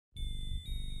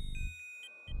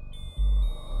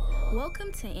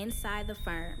Welcome to Inside the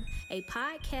Firm, a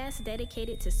podcast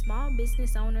dedicated to small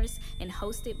business owners and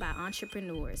hosted by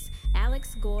entrepreneurs,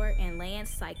 Alex Gore and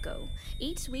Lance Psycho.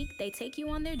 Each week, they take you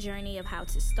on their journey of how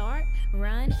to start,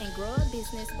 run, and grow a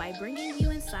business by bringing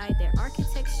you inside their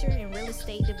architecture and real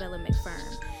estate development firm.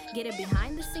 Get a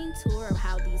behind-the-scenes tour of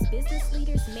how these business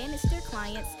leaders manage their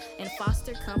clients and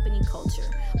foster company culture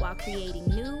while creating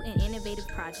new and innovative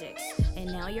projects. And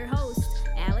now your hosts,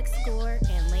 Alex Gore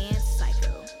and Lance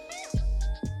Psycho.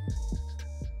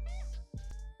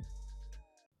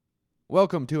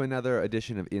 Welcome to another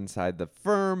edition of Inside the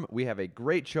Firm. We have a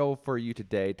great show for you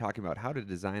today, talking about how to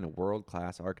design a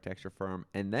world-class architecture firm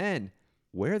and then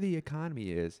where the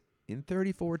economy is in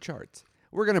 34 charts.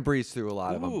 We're going to breeze through a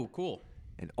lot of them. Ooh, cool.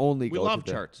 And only We go love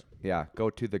to the charts. Yeah, go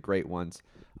to the great ones.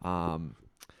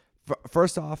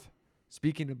 First off,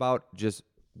 speaking about just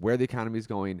where the economy is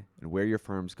going and where your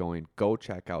firm's going, go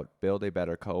check out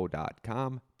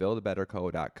buildabetterco.com.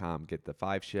 Buildabetterco.com. Get the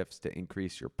 5 shifts to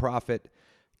increase your profit.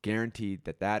 Guaranteed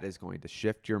that is going to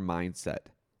shift your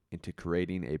mindset into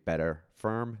creating a better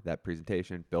firm. That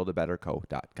presentation,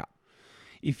 buildabetterco.com.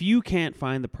 If you can't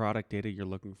find the product data you're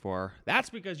looking for,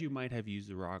 that's because you might have used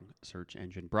the wrong search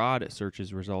engine. Broad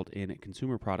searches result in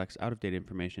consumer products, out-of-date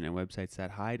information, and websites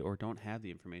that hide or don't have the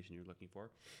information you're looking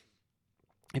for.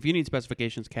 If you need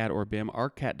specifications, CAD or BIM,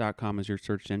 arcat.com is your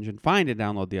search engine. Find and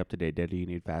download the up-to-date data you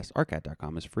need fast.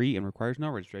 arcat.com is free and requires no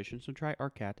registration, so try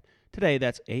Arcat today.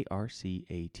 That's arcat.com.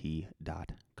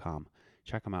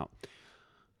 Check them out.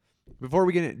 Before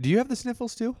we get in, do you have the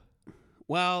sniffles too?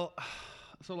 Well,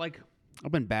 so I've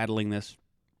been battling this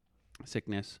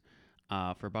sickness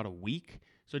for about a week.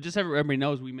 So just so everybody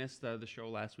knows, we missed the show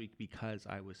last week because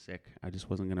I was sick. I just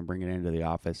wasn't going to bring it into the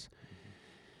office.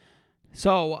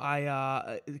 So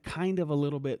I kind of a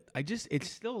little bit, it's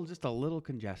still just a little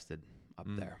congested up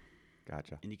there.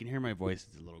 Gotcha. And you can hear my voice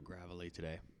is a little gravelly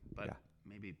today, but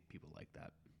maybe people like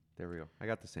that. There we go. I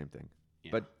got the same thing,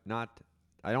 Yeah. but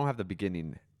I don't have the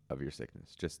beginning of your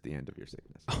sickness, just the end of your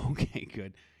sickness. Okay,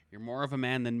 good. You're more of a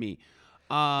man than me.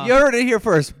 You heard it here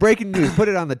first. Breaking news. Put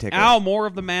it on the ticker. Al, more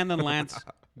of the man than Lance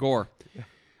Gore.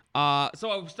 So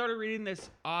I started reading this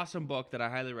awesome book that I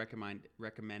highly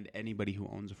recommend anybody who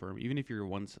owns a firm, even if you're a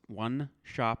one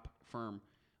shop firm.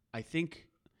 I think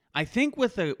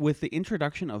with the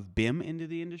introduction of BIM into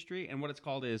the industry, and what it's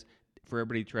called is, for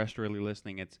everybody terrestrially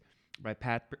listening, it's by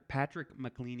Patrick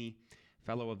McLeany,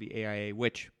 fellow of the AIA,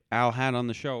 which Al had on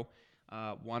the show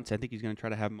once. I think he's going to try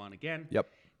to have him on again. Yep.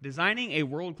 Designing a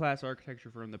world-class architecture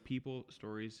firm, the people,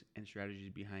 stories, and strategies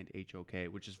behind HOK,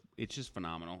 it's just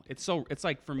phenomenal. It's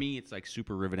like, for me, it's like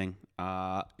super riveting.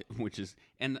 Me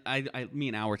and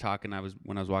Al were talking.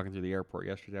 When I was walking through the airport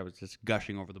yesterday, I was just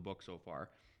gushing over the book so far.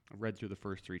 I read through the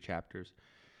first 3 chapters,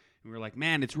 and we were like,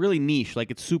 man, it's really niche.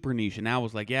 Like, it's super niche. And Al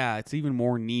was like, yeah, it's even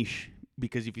more niche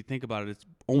because if you think about it, it's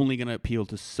only going to appeal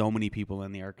to so many people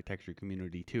in the architecture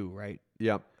community too, right?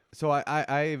 Yep. So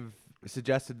I've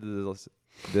suggested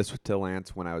this to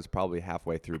Lance when I was probably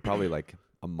halfway through, probably like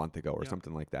a month ago or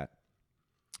something like that.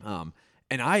 And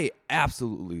I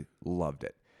absolutely loved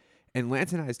it. And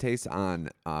Lance and I's taste on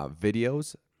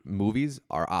videos, movies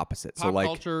are opposite. Pop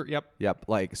culture, yep. Yep.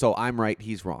 Like, so I'm right,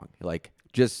 he's wrong. Like,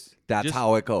 that's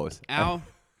how it goes. Al,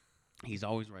 he's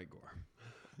always right, Gore.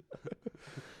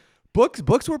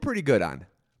 Books we're pretty good on.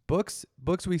 Books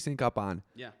we sync up on.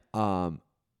 Yeah.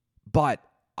 But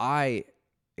I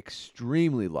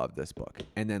extremely love this book.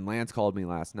 And then Lance called me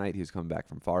last night. He was coming back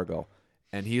from Fargo,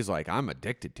 and he's like, I'm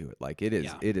addicted to it. Like, it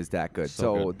is that good.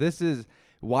 So good. This is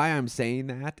why I'm saying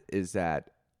that, is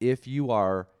that if you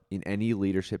are in any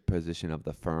leadership position of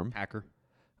the firm, Hacker.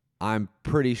 I'm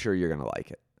pretty sure you're going to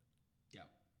like it. Yeah.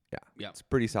 Yeah. Yeah. It's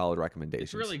pretty solid recommendations.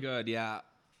 It's really good, yeah.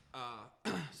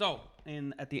 So,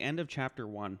 at the end of chapter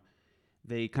 1,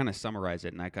 they kind of summarize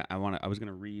it, and I was going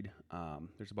to read.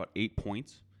 There's about 8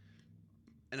 points,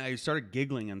 and I started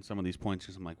giggling on some of these points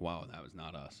because I'm like, wow, that was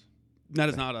not us. That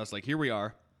is not us. Like, here we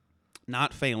are,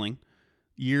 not failing.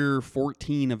 Year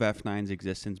 14 of F9's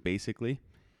existence, basically,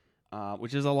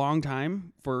 which is a long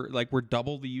time for, like, we're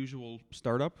double the usual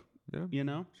startup, you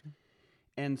know? Sure.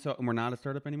 And we're not a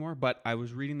startup anymore, but I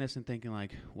was reading this and thinking,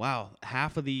 like, wow,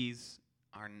 half of these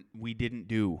we didn't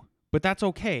do. But that's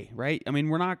okay, right? I mean,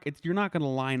 you're not going to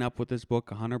line up with this book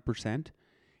 100%,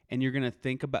 and you're going to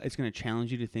think about, it's going to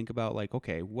challenge you to think about, like,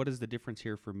 okay, what is the difference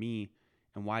here for me,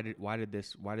 and why did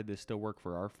this still work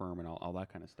for our firm, and all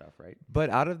that kind of stuff, right? But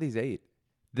out of these 8,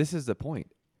 this is the point.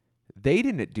 they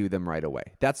didn't do them right away.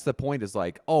 That's the point, is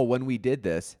like, oh, when we did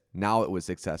this, now it was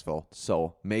successful.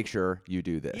 So make sure you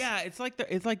do this. Yeah, it's like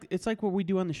what we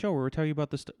do on the show, where we're telling you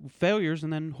about the failures,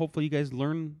 and then hopefully you guys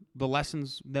learn the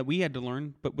lessons that we had to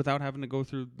learn, but without having to go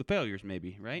through the failures,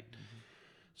 maybe, right? Mm-hmm.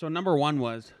 So number 1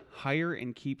 was hire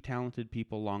and keep talented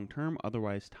people long term.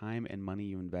 Otherwise, time and money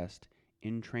you invest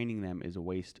in training them is a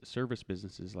waste. Service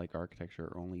businesses like architecture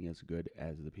are only as good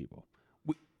as the people.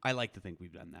 I like to think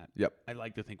we've done that. Yep. I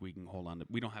like to think we can hold on to.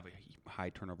 We don't have a high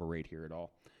turnover rate here at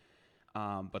all.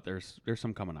 But there's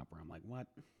some coming up where I'm like, what?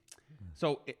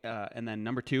 So, and then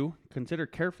number 2, consider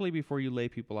carefully before you lay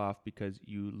people off, because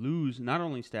you lose not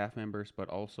only staff members, but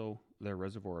also their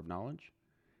reservoir of knowledge.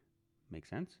 Makes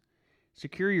sense?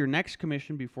 Secure your next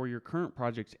commission before your current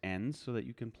project ends, so that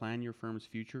you can plan your firm's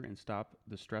future and stop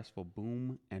the stressful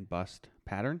boom and bust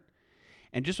pattern.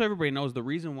 And just so everybody knows, the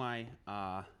reason why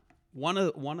one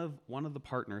of the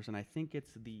partners, and I think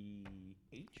it's the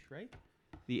H, right?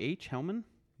 The H, Helmuth.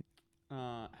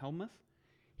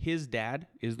 His dad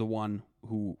is the one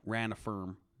who ran a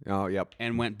firm. Oh, yep.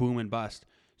 And went boom and bust.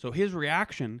 So his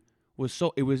reaction was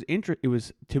I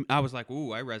was like,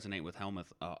 ooh, I resonate with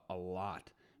Helmuth a lot,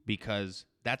 because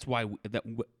that's why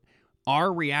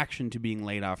our reaction to being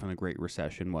laid off in the Great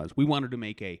Recession was we wanted to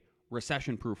make a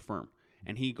recession-proof firm.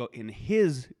 And he go in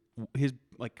his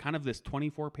like kind of this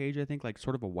 24-page, I think, like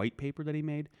sort of a white paper that he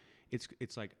made.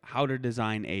 It's like how to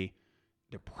design a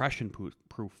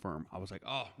depression-proof firm. I was like,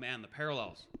 oh man, the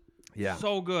parallels. Yeah.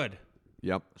 So good.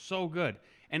 Yep. So good.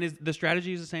 And the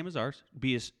strategy is the same as ours.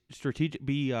 Be as strategic,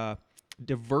 be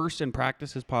diverse in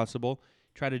practice as possible.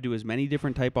 Try to do as many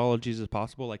different typologies as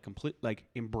possible. Like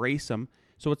embrace them.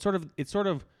 So it's sort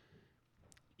of,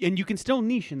 and you can still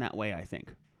niche in that way, I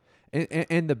think.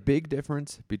 And the big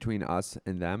difference between us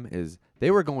and them is they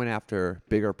were going after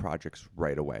bigger projects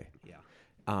right away.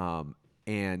 Yeah.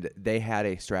 And they had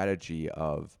a strategy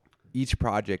of each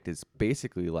project is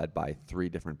basically led by 3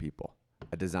 different people: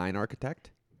 a design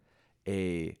architect,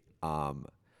 a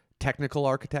technical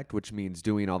architect, which means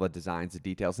doing all the designs, the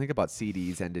details. Think about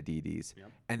CDs and DDs,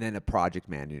 yep. And then a project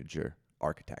manager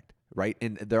architect, right?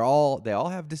 And they all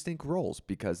have distinct roles,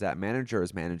 because that manager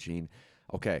is managing,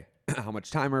 okay, how much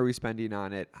time are we spending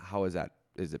on it? How is that?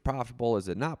 Is it profitable? Is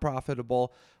it not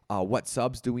profitable? What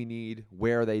subs do we need?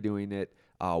 Where are they doing it?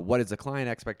 What is the client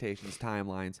expectations,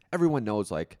 timelines? Everyone knows,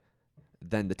 like,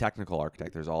 then the technical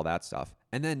architect, there's all that stuff.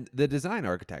 And then the design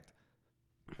architect,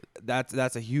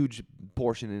 that's a huge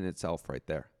portion in itself right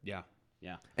there. Yeah,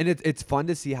 yeah. And it's fun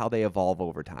to see how they evolve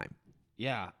over time.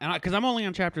 Yeah, and because I'm only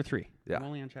on chapter 3. Yeah. I'm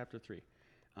only on chapter 3.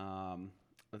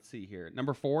 Let's see here.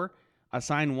 Number 4,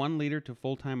 assign one leader to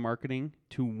full-time marketing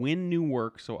to win new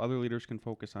work, so other leaders can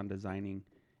focus on designing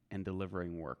and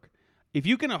delivering work. If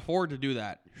you can afford to do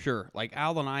that, sure. Like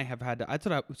Al and I have had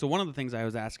to. So one of the things I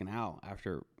was asking Al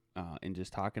after, in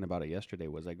just talking about it yesterday,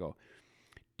 was I go,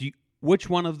 which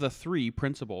one of the 3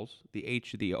 principles, the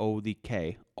H, the O, the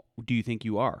K, do you think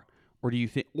you are, or do you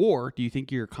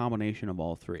think you're a combination of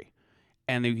all 3?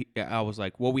 And I was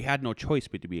like, well, we had no choice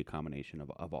but to be a combination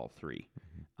of all 3.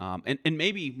 And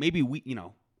maybe we,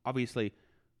 obviously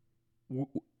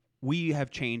we have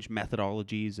changed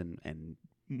methodologies and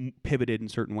pivoted in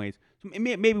certain ways. So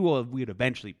maybe we'd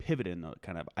eventually pivot in the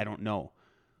kind of, I don't know.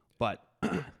 But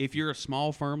if you're a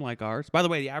small firm like ours, by the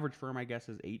way, the average firm, I guess,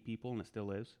 is 8 people, and it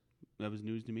still is. That was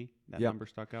news to me. That number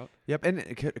stuck out. Yep.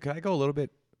 And could I go a little bit?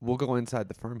 We'll go inside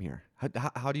the firm here.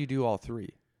 How do you do all 3?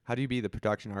 How do you be the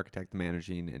production architect,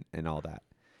 managing, and all that?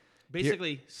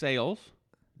 Basically, sales,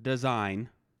 design,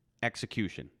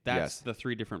 execution. That's the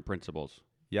 3 different principles.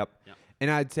 Yep.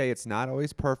 And I'd say it's not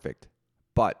always perfect,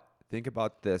 but think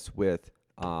about this with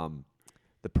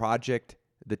the project,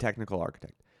 the technical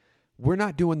architect. We're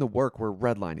not doing the work, we're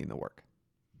redlining the work.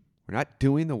 We're not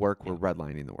doing the work, we're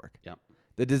redlining the work. Yep.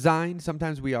 The design,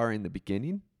 sometimes we are in the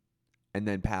beginning and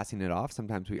then passing it off.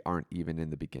 Sometimes we aren't even in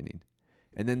the beginning.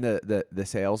 And then the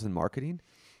sales and marketing,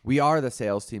 we are the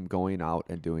sales team going out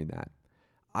and doing that.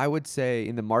 I would say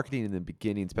in the marketing in the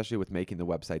beginning, especially with making the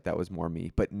website, that was more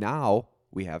me. But now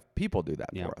we have people do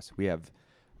that for us. We have.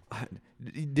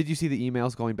 Did you see the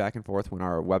emails going back and forth when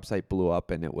our website blew up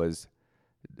and it was?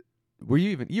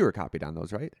 You were copied on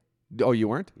those, right? Oh, you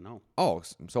weren't? No. Oh,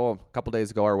 so a couple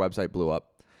days ago our website blew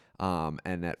up,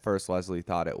 and at first Leslie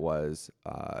thought it was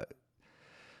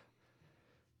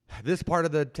this part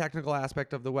of the technical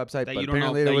aspect of the website, but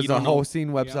apparently it was a hosting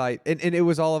website, and it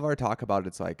was all of our talk about.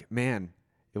 It's like, man,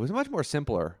 it was much more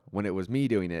simpler when it was me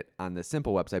doing it on the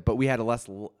simple website, but we had a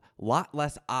lot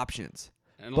less options.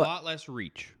 And a lot less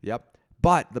reach. Yep.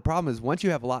 But the problem is once you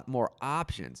have a lot more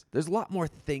options, there's a lot more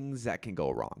things that can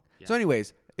go wrong. Yeah. So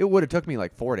anyways, It would have took me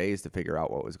like 4 days to figure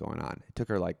out what was going on. It took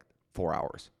her like 4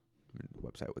 hours. And the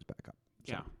website was back up.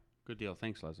 So. Yeah. Good deal.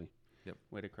 Thanks, Leslie. Yep.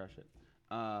 Way to crush it.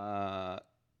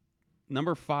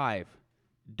 Number 5,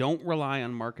 don't rely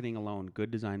on marketing alone.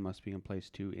 Good design must be in place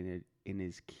too, and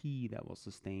is key that will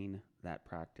sustain that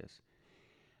practice.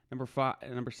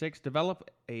 Number 6, develop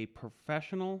a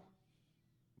professional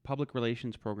public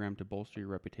relations program to bolster your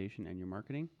reputation and your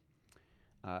marketing.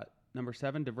 Number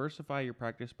 7, diversify your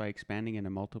practice by expanding into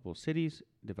multiple cities,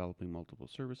 developing multiple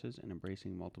services, and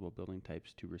embracing multiple building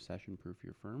types to recession-proof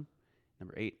your firm.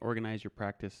 Number 8, organize your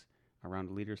practice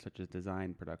around leaders such as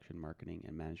design, production, marketing,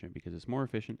 and management because it's more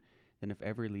efficient than if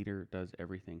every leader does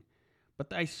everything.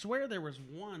 But I swear there was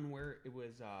one where it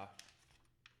was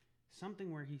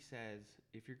something where he says,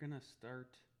 if you're going to start...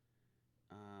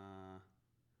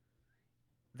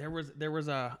 There was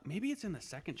a... Maybe it's in the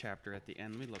second chapter at the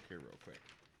end. Let me look here real quick.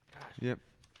 Gosh. Yep.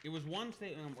 It was one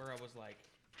statement where I was like,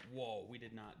 whoa, we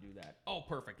did not do that. Oh,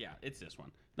 perfect. Yeah, it's this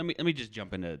one. Let me just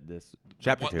jump into this.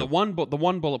 Chapter 2. The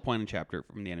one bullet point in chapter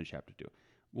from the end of chapter 2.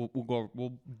 We'll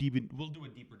do a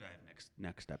deeper dive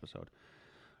next episode.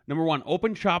 Number 1,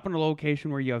 open shop in a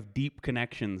location where you have deep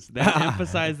connections. Then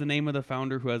emphasize the name of the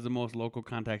founder who has the most local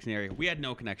contacts in the area. We had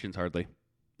no connections hardly.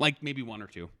 Like maybe 1 or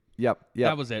 2. Yep.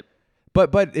 That was it.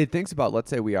 But it thinks about, let's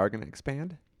say we are going to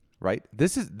expand, right?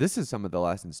 This is some of the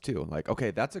lessons too. Like,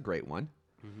 okay, that's a great one.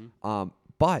 Mm-hmm.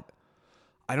 But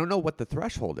I don't know what the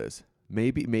threshold is.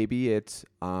 Maybe it's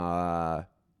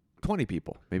 20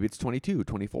 people. Maybe it's 22,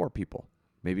 24 people.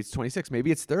 Maybe it's 26. Maybe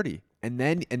it's 30. And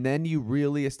then you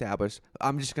really establish.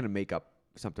 I'm just going to make up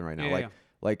something right now.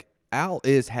 Like Al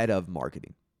is head of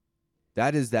marketing.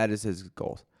 That is his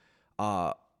goals.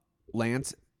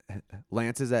 Lance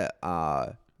is at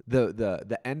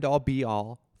the end all be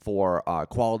all for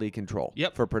quality control.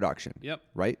 Yep. For production. Yep.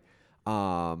 Right.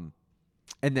 And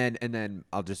then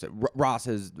I'll just say Ross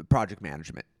is project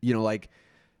management. You know, like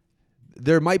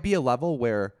there might be a level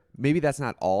where maybe that's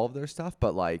not all of their stuff,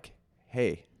 but like,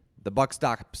 hey, the buck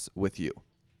stops with you.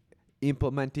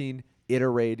 Implementing,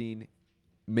 iterating,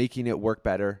 making it work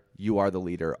better. You are the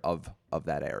leader of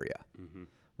that area. Mm-hmm.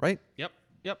 Right? Yep.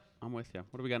 I'm with you.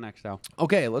 What do we got next, Al?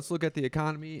 Okay, let's look at the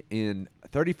economy in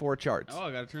 34 charts. Oh,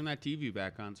 I got to turn that TV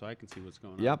back on so I can see what's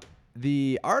going on. Yep.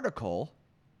 The article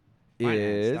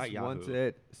is, once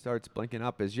it starts blinking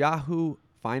up, is Yahoo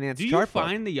Finance chart. Do you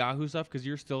find the Yahoo stuff because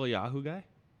you're still a Yahoo guy?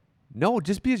 No,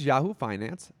 just because Yahoo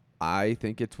Finance, I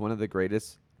think it's one of the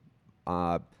greatest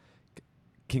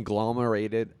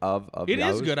conglomerated of It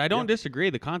Yahoo's. is good. I don't disagree.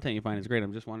 The content you find is great.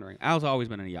 I'm just wondering. Al's always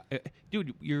been a Yahoo.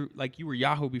 Dude, you were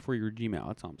Yahoo before you were Gmail.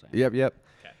 That's all I'm saying. Yep.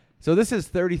 Okay. So this is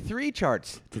 33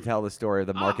 charts to tell the story of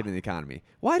the market and the economy.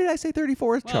 Why did I say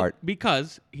 34th chart?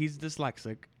 Because he's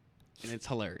dyslexic, and it's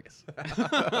hilarious.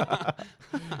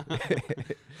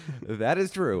 That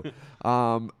is true.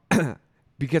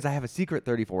 Because I have a secret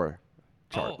 34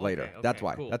 chart later. Okay, That's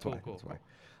why. Cool, That's cool, why. cool, That's cool.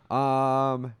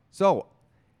 why. So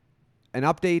an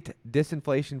update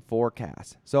disinflation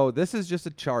forecast. So this is just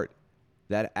a chart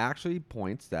that actually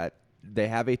points that they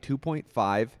have a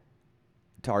 2.5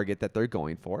 target that they're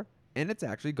going for, and it's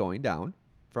actually going down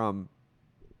from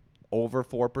over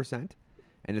 4%,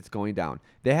 and it's going down.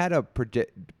 They had a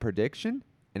prediction,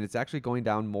 and it's actually going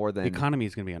down more than... The economy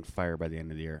is going to be on fire by the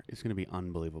end of the year. It's going to be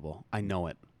unbelievable. I know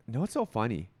it. No, it's so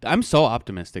funny. I'm so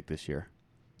optimistic this year.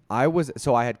 I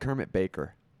had Kermit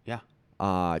Baker. Yeah.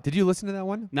 Did you listen to that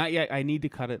one? Not yet. I need to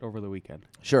cut it over the weekend.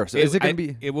 Sure. So is it going to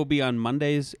be... It will be on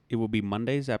Mondays. It will be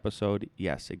Monday's episode.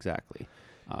 Yes, exactly.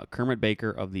 Kermit Baker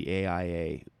of the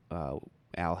AIA,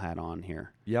 Al had on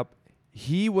here. Yep.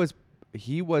 He was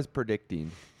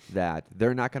predicting that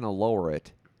they're not going to lower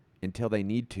it until they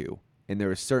need to, and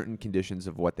there are certain conditions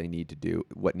of what they need to do,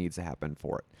 what needs to happen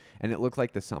for it. And it looked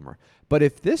like the summer. But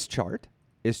if this chart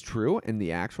is true and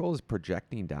the actual is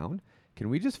projecting down, can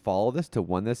we just follow this to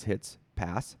when this hits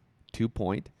past 2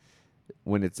 point,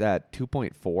 when it's at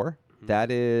 2.4? Mm-hmm. That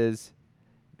is,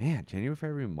 man, January,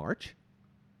 February, March?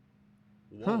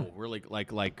 Whoa, really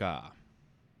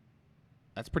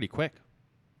that's pretty quick.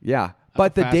 Yeah,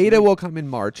 but the data will come in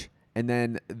March, and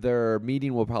then their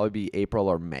meeting will probably be April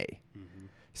or May. Mm-hmm.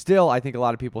 Still, I think a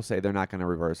lot of people say they're not going to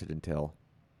reverse it until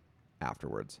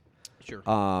afterwards. Sure.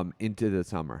 Into the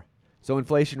summer. So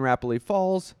inflation rapidly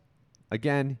falls.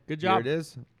 Again, good job. Here it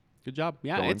is. Good job.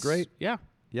 Yeah, going great. Yeah.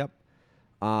 Yep.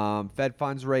 Fed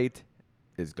funds rate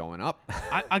is going up.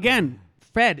 Again,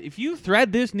 Fed, if you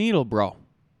thread this needle, bro,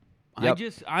 yep.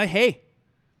 Hey.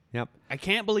 Yep. I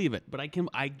can't believe it, but I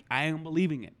am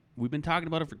believing it. We've been talking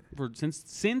about it for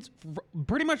since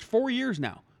pretty much 4 years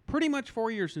now. Pretty much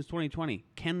 4 years since 2020.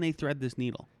 Can they thread this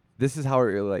needle? This is how it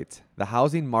relates. The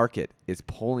housing market is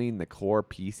pulling the core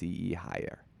PCE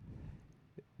higher.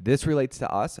 This relates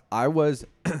to us. I was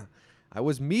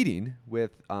meeting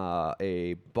with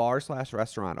a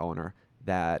bar/restaurant owner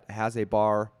that has a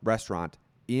bar restaurant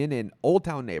in an Old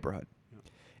Town neighborhood.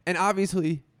 And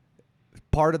obviously,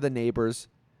 part of the neighbors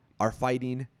are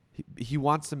fighting. He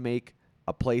wants to make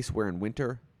a place where in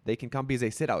winter they can come because they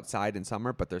sit outside in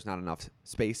summer, but there's not enough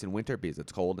space in winter because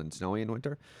it's cold and snowy in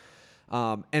winter.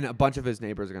 And a bunch of his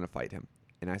neighbors are going to fight him.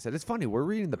 And I said, it's funny. We're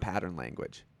reading the pattern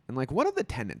language. And like, what are the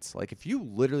tenets? Like, if you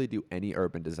literally do any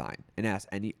urban design and ask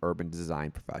any urban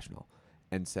design professional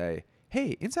and say,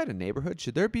 hey, inside a neighborhood,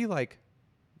 should there be like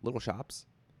little shops,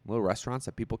 little restaurants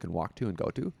that people can walk to and go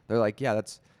to? They're like, yeah,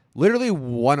 that's literally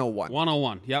 101.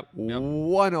 101. Yep.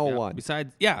 101. Yep.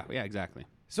 Besides, yeah, exactly.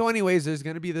 So anyways, there's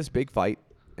going to be this big fight,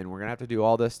 and we're going to have to do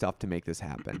all this stuff to make this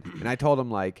happen. And I told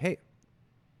him, like, hey,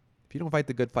 if you don't fight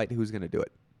the good fight, who's going to do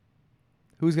it?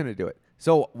 Who's going to do it?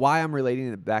 So why I'm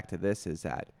relating it back to this is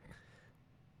that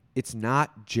it's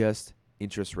not just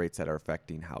interest rates that are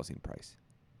affecting housing price.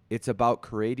 It's about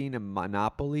creating a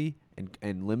monopoly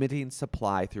and limiting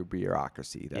supply through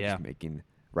bureaucracy that's making,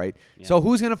 right? Yeah. So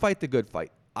who's going to fight the good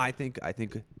fight? I think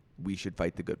we should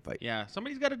fight the good fight. Yeah,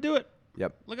 somebody's got to do it.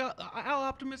 Yep. Look how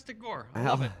optimistic Gore. I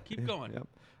love it. Keep going. Yep.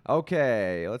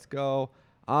 Okay, let's go.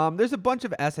 There's a bunch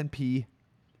of S&P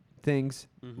things,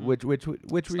 which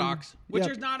stocks, which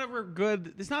is not ever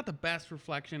good. It's not the best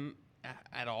reflection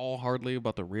at all, hardly,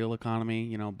 about the real economy.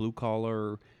 You know, blue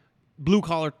collar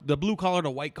to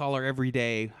white collar every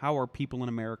day. How are people in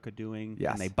America doing?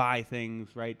 Yes. And they buy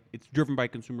things, right? It's driven by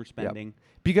consumer spending. Yep.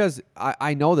 Because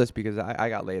I know this because I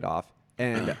got laid off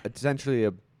and essentially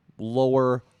a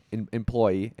lower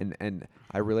employee, and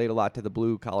I relate a lot to the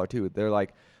blue collar too. They're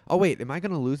like, oh wait, am I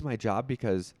going to lose my job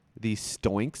because these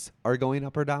stoinks are going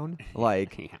up or down?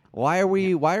 Like, Yeah. why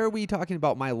are we talking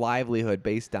about my livelihood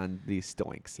based on these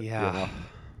stoinks? Yeah. You know?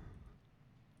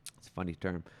 It's a funny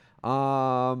term.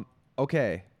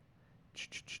 Okay.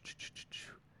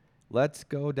 Let's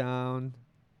go down.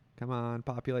 Come on,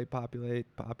 populate.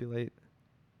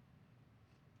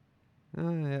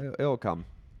 It'll come.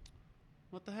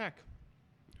 What the heck?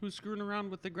 Who's screwing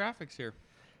around with the graphics here?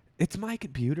 It's my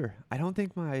computer. I don't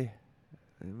think my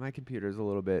computer is a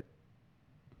little bit,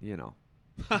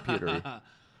 computery.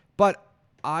 But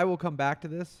I will come back to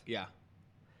this. Yeah.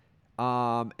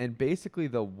 And basically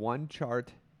the one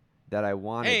chart that I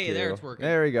wanted to. Hey, there it's working.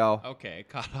 There we go. Okay,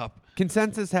 caught up.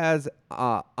 Consensus has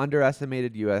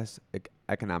underestimated U.S.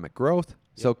 economic growth,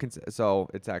 Yep. so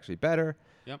it's actually better.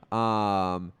 Yep.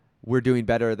 We're doing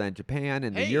better than Japan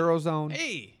and the Eurozone.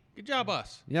 Hey, good job,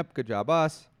 us. Yep, good job,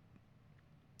 us.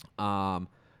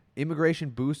 Immigration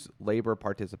boosts labor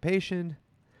participation.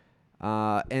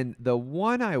 And the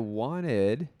one I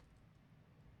wanted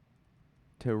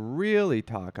to really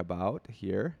talk about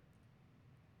here.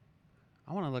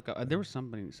 I want to look up. There was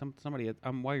somebody.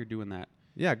 While you're doing that.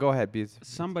 Yeah, go ahead, Bees.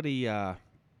 Somebody was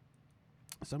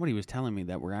telling me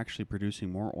that we're actually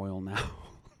producing more oil now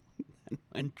than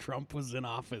when Trump was in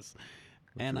office.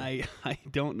 And I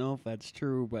don't know if that's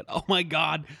true, but oh my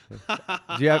God. Do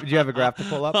you have a graph to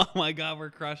pull up? Oh my God, we're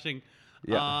crushing.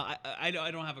 Yeah. I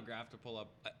don't have a graph to pull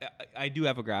up. I do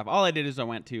have a graph. All I did is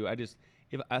here's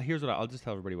what I'll just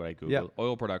tell everybody what I Googled. Yep.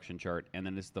 Oil production chart, and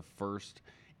then it's the first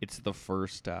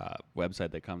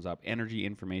website that comes up, Energy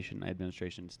Information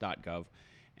Administration.gov.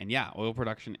 And yeah, oil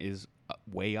production is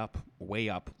way up.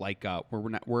 Like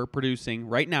we're producing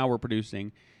right now. We're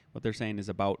producing what they're saying is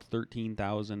about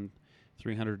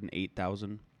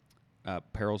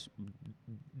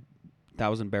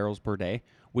 13,308,000 barrels per day,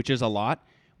 which is a lot.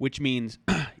 Which means,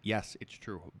 yes, it's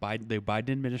true. The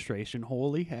Biden administration,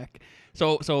 holy heck!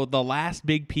 So the last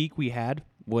big peak we had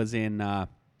was in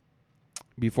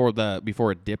before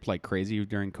it dipped like crazy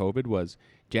during COVID was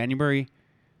January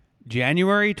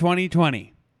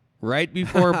 2020, right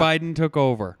before Biden took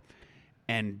over,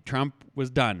 and Trump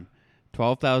was done.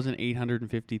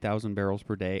 12,850,000 barrels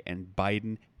per day, and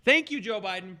Biden. Thank you, Joe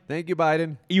Biden. Thank you,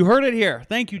 Biden. You heard it here.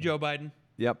 Thank you, Joe Biden.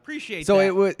 Yep. Appreciate so that.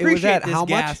 it was at how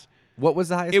much? What was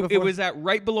the highest before? It was at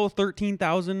right below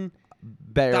 13,000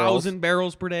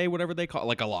 barrels per day, whatever they call it.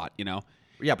 Like a lot, you know.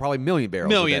 Yeah, probably million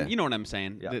barrels a day. You know what I'm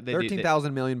saying. Yeah.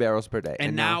 13,000 million barrels per day.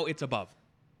 And now it's above.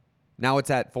 Now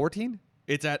it's at 14?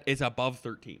 It's above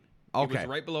 13. Okay. It was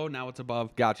right below, now it's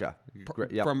above. Gotcha.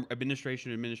 Yep. From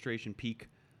administration to administration peak.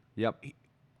 Yep.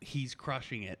 He's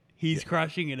crushing it. He's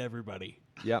crushing it, everybody.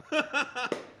 Yep.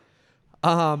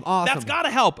 Awesome. That's got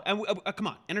to help. And come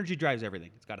on, energy drives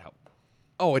everything. It's got to help.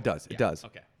 Oh, it does. It does.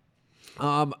 Okay.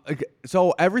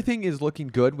 So everything is looking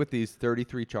good with these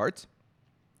 33 charts.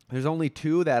 There's only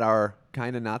two that are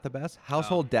kind of not the best.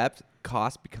 Household debt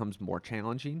cost becomes more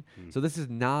challenging. So this is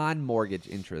non-mortgage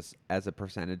interest as a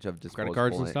percentage of disposable. Credit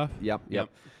cards and stuff? Yep.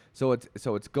 So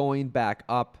it's going back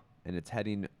up and it's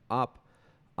heading up.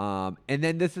 And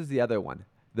then this is the other one.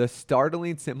 The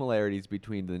startling similarities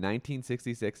between the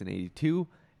 1966 and 82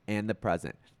 and the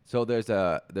present. So there's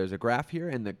a graph here,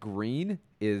 and the green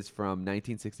is from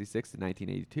 1966 to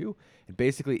 1982. And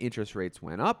basically interest rates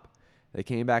went up. They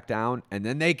came back down, and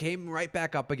then they came right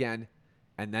back up again,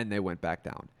 and then they went back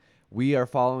down. We are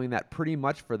following that pretty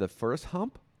much for the first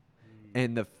hump,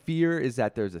 and the fear is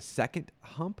that there's a second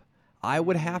hump. I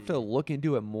would have to look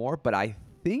into it more, but I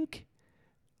think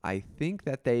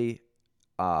that they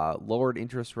lowered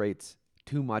interest rates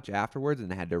too much afterwards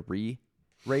and had to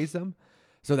raise them.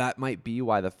 So that might be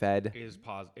why the Fed is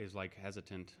like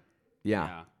hesitant.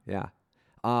 Yeah.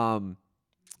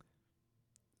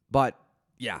 But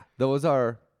yeah,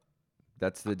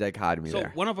 that's the dichotomy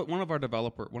there. So one of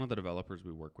the developers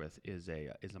we work with is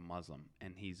a Muslim,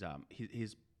 and he's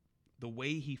the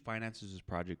way he finances his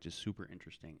project is super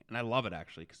interesting, and I love it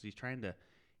actually because he's trying to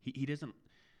he doesn't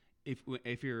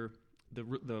if you're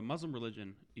the Muslim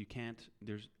religion, you can't,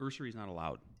 there's usury is not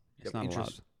allowed. It's not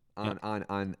interest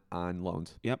allowed on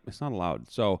loans. Yep, it's not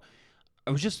allowed. So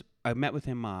I met with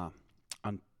him on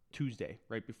Tuesday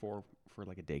right before for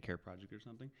like a daycare project or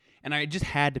something, and I just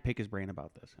had to pick his brain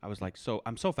about this. I was like,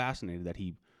 I'm so fascinated that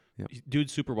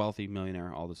dude's super wealthy,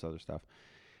 millionaire, all this other stuff,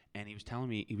 and he was telling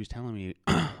me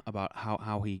about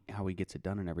how he gets it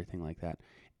done and everything like that,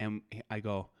 and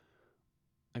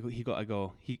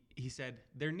he said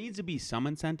there needs to be some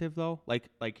incentive though, like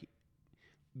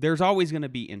there's always going to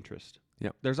be interest.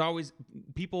 Yep. There's always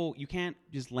people, you can't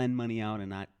just lend money out and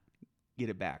not get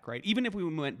it back, right? Even if we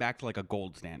went back to like a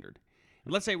gold standard.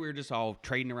 Let's say we were just all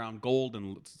trading around gold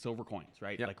and silver coins,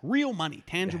 right? Yep. Like real money,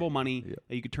 tangible money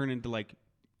that you could turn into like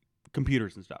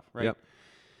computers and stuff, right? Yep.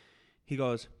 He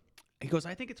goes,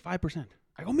 I think it's 5%.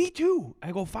 I go, me too.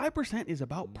 I go, 5% is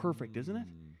about perfect, isn't it?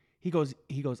 He goes,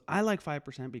 I like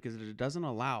 5% because it doesn't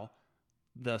allow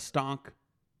the stoink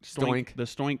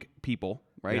people,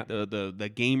 right? Yeah.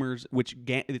 The gamers,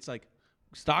 it's like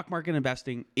stock market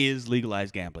investing is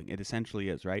legalized gambling. It essentially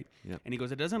is, right? Yep. And he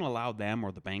goes, it doesn't allow them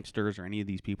or the banksters or any of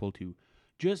these people to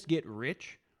just get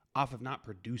rich off of not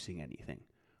producing anything,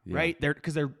 right?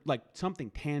 Because they're like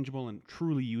something tangible and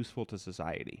truly useful to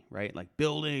society, right? Like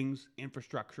buildings,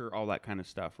 infrastructure, all that kind of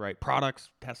stuff, right? Products,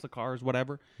 Tesla cars,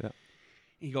 whatever. Yeah.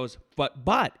 He goes, but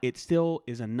it still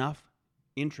is enough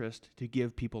interest to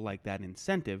give people like that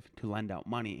incentive to lend out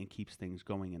money and keeps things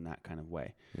going in that kind of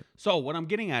way. Yeah. So what I'm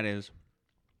getting at is,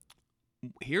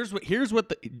 here's what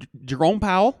the Jerome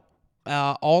Powell,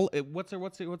 what's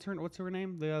her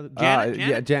name?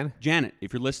 Janet. Janet,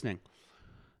 if you're listening,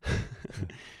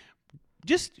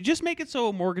 just make it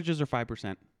so mortgages are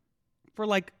 5% for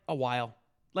like a while.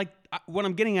 Like what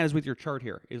I'm getting at is with your chart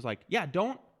here is like,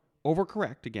 don't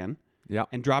overcorrect again. Yeah.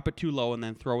 And drop it too low and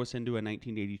then throw us into a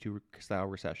 1982 style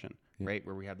recession, right?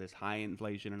 Where we have this high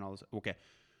inflation and all this. Okay.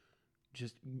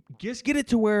 Just get it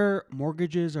to where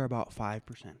mortgages are about 5%.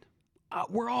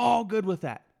 We're all good with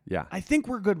that. Yeah. I think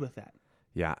we're good with that.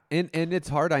 Yeah. And it's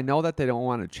hard. I know that they don't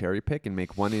want to cherry pick and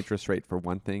make one interest rate for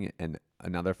one thing and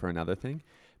another for another thing.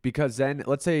 Because then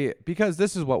because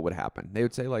this is what would happen. They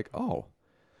would say like, oh,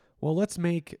 well, let's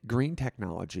make green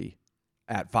technology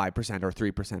at 5% or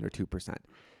 3% or 2%.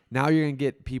 Now you're going to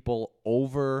get people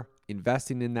over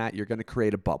investing in that. You're going to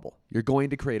create a bubble.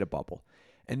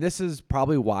 And this is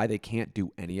probably why they can't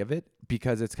do any of it,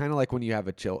 because it's kind of like when you have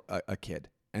a kid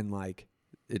and like,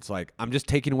 it's like, I'm just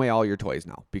taking away all your toys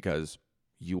now because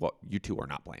you two are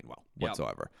not playing well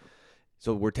whatsoever. Yep.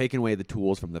 So we're taking away the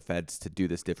tools from the feds to do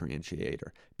this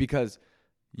differentiator, because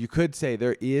you could say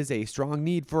there is a strong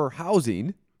need for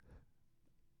housing,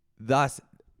 thus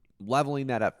leveling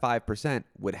that at 5%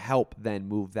 would help then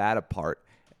move that apart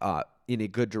in a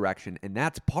good direction. And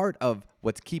that's part of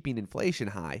what's keeping inflation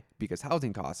high, because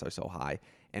housing costs are so high.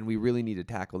 And we really need to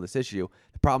tackle this issue.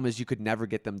 The problem is you could never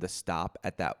get them to stop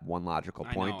at that one logical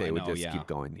point. They would just keep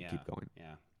going and keep going.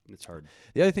 Yeah, it's hard.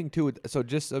 The other thing too, so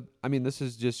just, this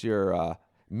is just your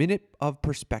minute of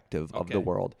perspective of the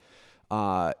world.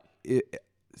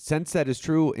 Since that is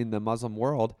true in the Muslim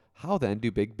world, how then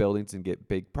do big buildings and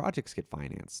big projects get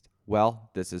financed? Well,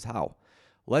 this is how.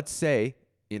 Let's say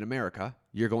in America,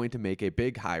 you're going to make a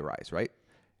big high rise, right?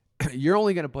 You're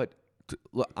only going to put,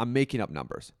 I'm making up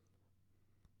numbers,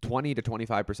 20 to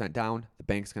 25% down. The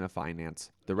bank's going to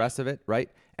finance the rest of it, right?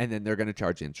 And then they're going to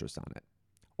charge interest on it.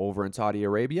 Over in Saudi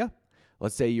Arabia,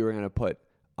 let's say you were going to put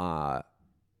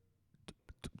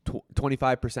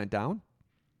 25% down.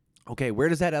 Okay, where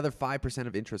does that other 5%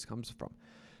 of interest comes from?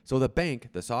 So the bank,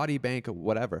 the Saudi bank or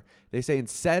whatever, they say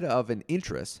instead of an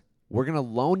interest, we're going to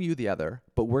loan you the other,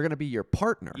 but we're going to be your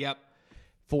partner Yep.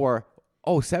 for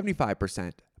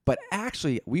 75%. But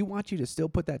actually, we want you to still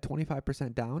put that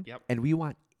 25% down, Yep. and we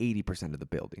want 80% of the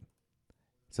building.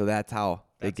 So that's how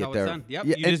they get how their. it's done. Yep.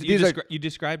 Yeah, You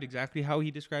described exactly how he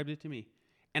described it to me.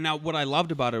 And now what I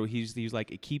loved about it, he's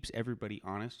like, it keeps everybody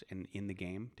honest and in the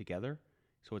game together.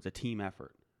 So it's a team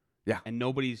effort. Yeah. And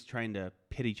nobody's trying to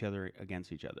pit each other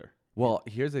against each other. Well,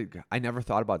 I never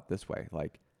thought about it this way.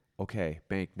 Like, okay,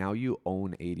 bank, now you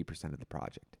own 80% of the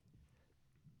project.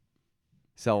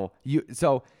 So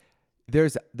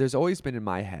there's always been in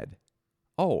my head,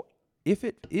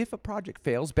 if a project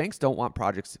fails, banks don't want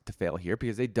projects to fail here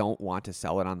because they don't want to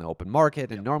sell it on the open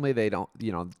market, and normally they don't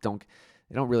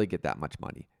really get that much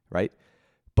money, right?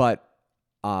 But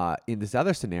in this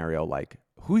other scenario, like,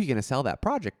 who are you going to sell that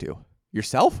project to?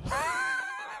 Yourself?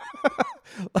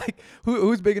 Like,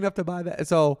 who's big enough to buy that?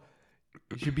 So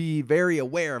you should be very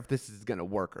aware if this is going to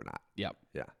work or not. Yep.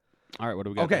 Yeah. All right, what do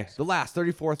we got Okay, next? the last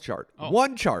 34th chart. Oh.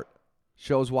 One chart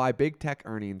shows why big tech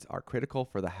earnings are critical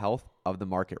for the health of the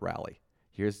market rally.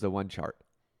 Here's the one chart.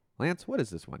 Lance, what is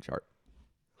this one chart?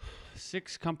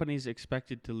 6 companies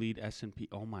expected to lead S&P.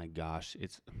 Oh my gosh,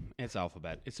 it's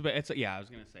alphabet. I was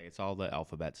gonna say it's all the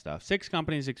alphabet stuff. 6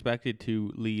 companies expected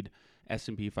to lead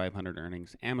S&P 500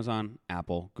 earnings: Amazon,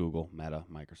 Apple, Google, Meta,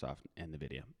 Microsoft, and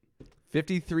Nvidia.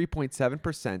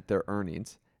 53.7% their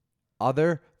earnings.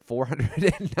 Other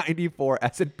 494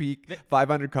 S&P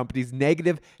 500 companies,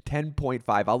 negative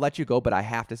 10.5. I'll let you go, but I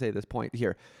have to say this point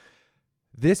here.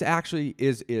 This actually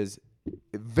is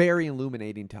very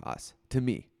illuminating to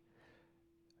me.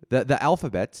 The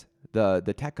alphabets,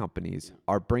 the tech companies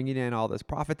are bringing in all this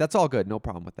profit. That's all good. No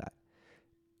problem with that.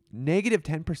 Negative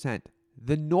 10%.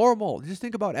 The normal, just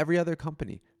think about every other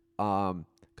company.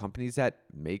 Companies that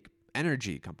make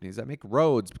energy, companies that make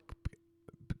roads,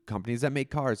 companies that make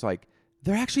cars, like,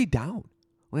 they're actually down.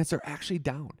 Lance, they're actually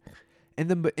down.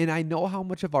 And I know how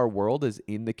much of our world is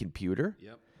in the computer.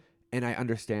 Yep. And I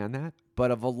understand that.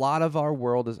 But a lot of our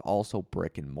world is also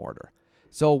brick and mortar.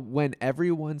 So when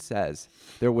everyone says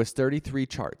there was 33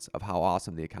 charts of how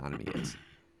awesome the economy is,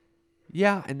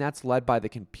 yeah, and that's led by the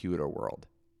computer world.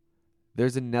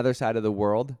 There's another side of the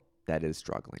world that is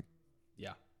struggling.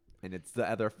 Yeah. And it's the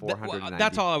other 490.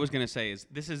 That's all I was going to say is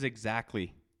this is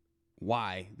exactly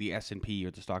why the S&P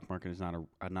or the stock market is not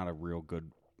a real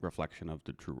good reflection of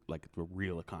the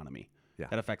real economy. Yeah.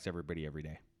 That affects everybody every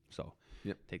day. So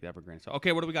Yep. take that for granted. So,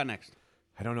 okay, what do we got next?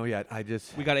 I don't know yet.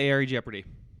 We got A.R.E. Jeopardy.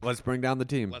 Let's bring down the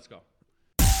team. Let's go.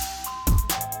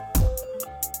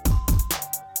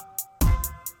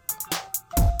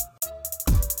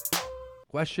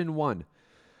 Question 1.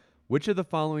 Which of the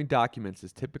following documents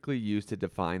is typically used to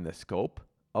define the scope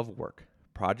of work,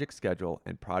 project schedule,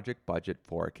 and project budget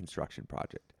for a construction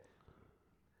project?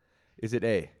 Is it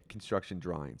A, construction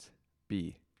drawings,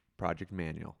 B, project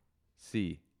manual,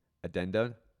 C,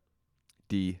 addenda,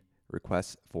 D,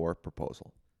 requests for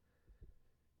proposal?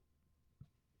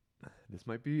 This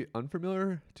might be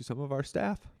unfamiliar to some of our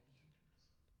staff.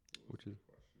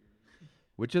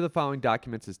 Which of the following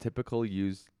documents is typically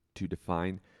used to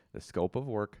define the scope of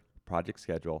work, project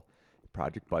schedule,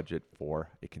 project budget for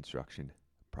a construction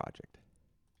project?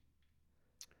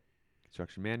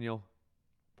 Construction manual,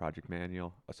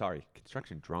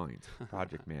 construction drawings,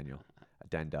 project manual,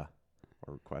 addenda,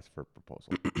 or request for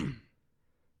proposal.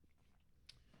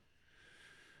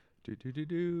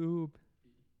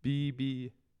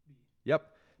 B.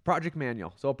 Yep, project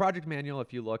manual. So a project manual,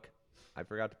 if you look, I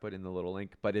forgot to put in the little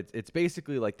link, but it's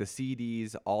basically like the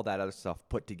CDs, all that other stuff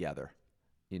put together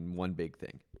in one big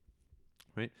thing,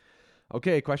 right?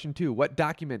 Okay, question 2. What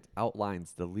document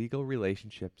outlines the legal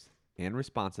relationships and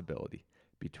responsibility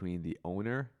between the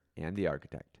owner and the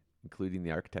architect, including the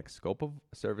architect's scope of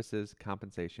services,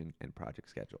 compensation, and project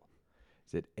schedule?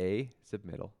 Is it A,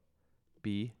 submittal,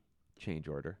 B, change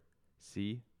order,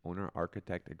 C,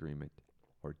 owner-architect agreement,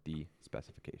 or D,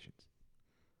 specifications?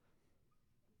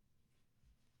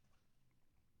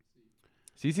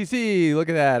 CCC, look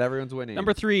at that. Everyone's winning.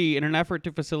 Number 3, in an effort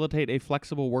to facilitate a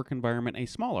flexible work environment, a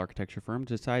small architecture firm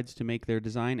decides to make their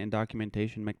design and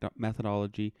documentation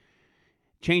methodology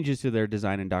changes to their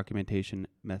design and documentation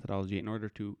methodology in order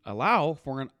to allow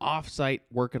for an off-site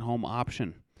work-at-home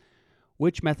option.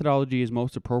 Which methodology is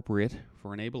most appropriate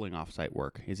for enabling off-site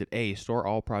work? Is it A, store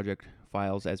all project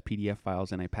files as PDF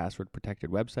files in a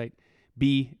password-protected website,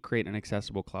 B, create an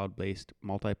accessible cloud-based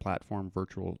multi-platform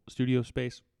virtual studio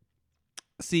space,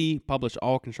 C, publish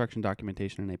all construction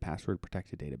documentation in a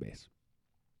password-protected database?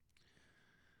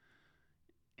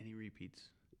 Any repeats?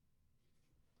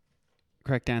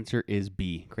 Correct answer is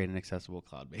B. Create an accessible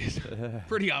cloud base.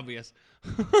 Pretty obvious.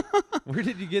 Where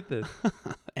did you get this?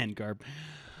 NCARB.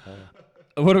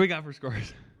 What do we got for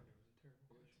scores?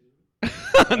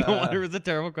 No wonder it was a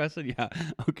terrible question. Yeah.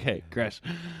 Okay, Chris.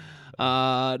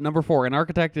 Number 4. An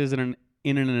architect is in an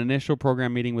initial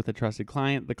program meeting with a trusted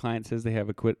client. The client says they have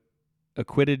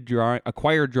acquired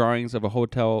drawings of a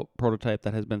hotel prototype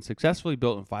that has been successfully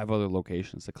built in 5 other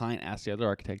locations. The client asks the other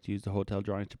architect to use the hotel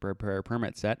drawings to prepare a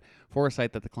permit set for a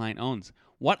site that the client owns.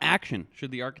 What action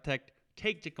should the architect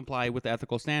take to comply with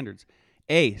ethical standards?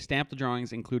 A. Stamp the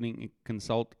drawings, including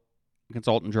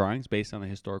consultant drawings based on the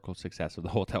historical success of the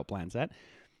hotel plan set.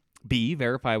 B.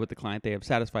 Verify with the client they have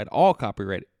satisfied all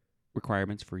copyright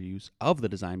requirements for use of the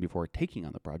design before taking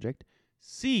on the project.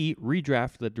 C.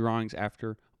 Redraft the drawings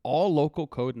after all local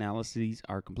code analyses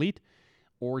are complete.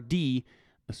 Or D.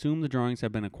 Assume the drawings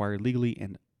have been acquired legally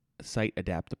and site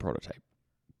adapt the prototype.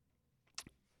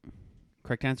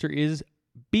 Correct answer is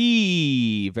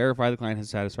B. Verify the client has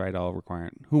satisfied all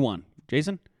requirements. Who won?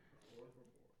 Jason?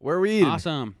 Where are we eating?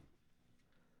 Awesome.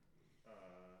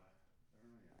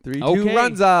 3-2 Okay.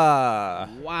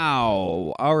 Runza.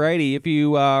 Wow. Alrighty. If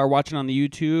you are watching on the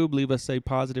YouTube, leave us a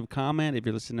positive comment. If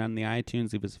you're listening on the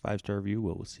iTunes, leave us a 5-star review.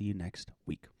 We'll see you next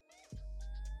week.